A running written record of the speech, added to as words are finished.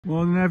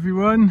Morning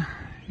everyone,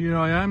 here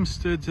I am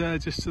stood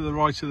just to the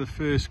right of the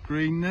first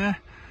green there.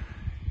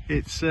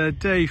 It's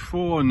day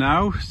 4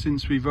 now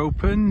since we've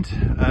opened,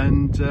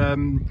 and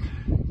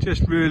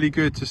just really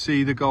good to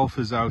see the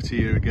golfers out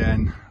here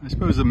again. I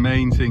suppose the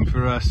main thing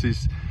for us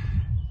is,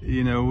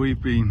 you know,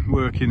 we've been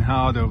working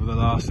hard over the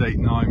last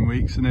 8-9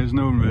 weeks and there's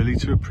no one really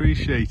to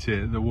appreciate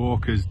it. The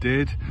walkers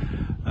did,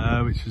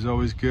 which is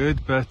always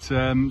good, but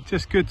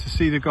just good to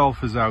see the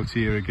golfers out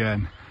here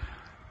again.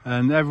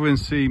 And everyone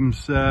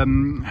seems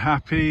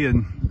happy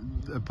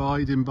and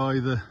abiding by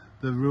the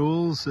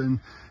rules, and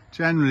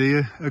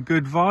generally a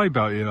good vibe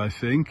out here, I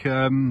think.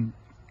 I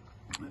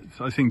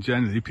think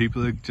generally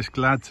people are just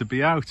glad to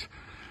be out.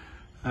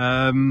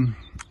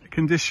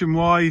 Condition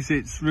wise,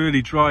 it's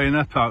really drying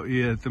up out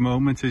here at the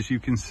moment, as you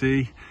can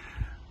see,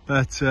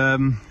 but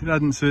it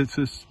hasn't sort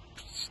of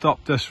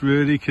stopped us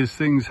really, because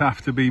things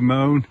have to be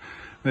mown,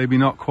 maybe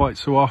not quite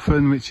so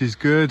often, which is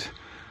good.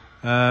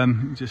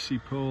 Just see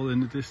Paul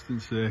in the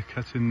distance there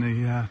cutting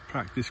the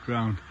practice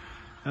ground,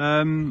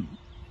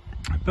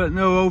 but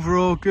no,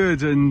 overall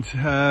good, and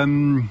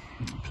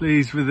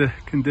pleased with the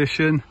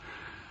condition.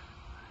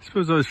 I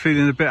suppose I was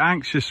feeling a bit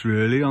anxious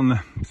really on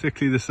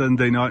particularly the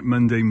Sunday night,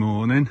 Monday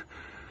morning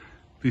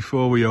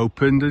before we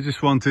opened. I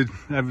just wanted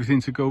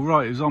everything to go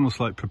right. It was almost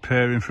like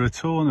preparing for a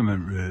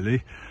tournament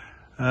really,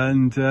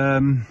 and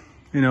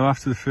you know,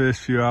 after the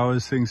first few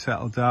hours things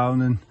settled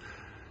down and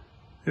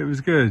it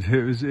was good.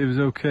 It was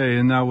okay,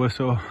 and now we're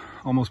sort of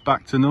almost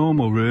back to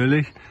normal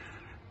really.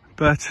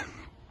 But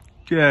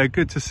yeah,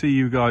 good to see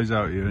you guys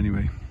out here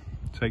anyway.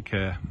 Take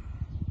care.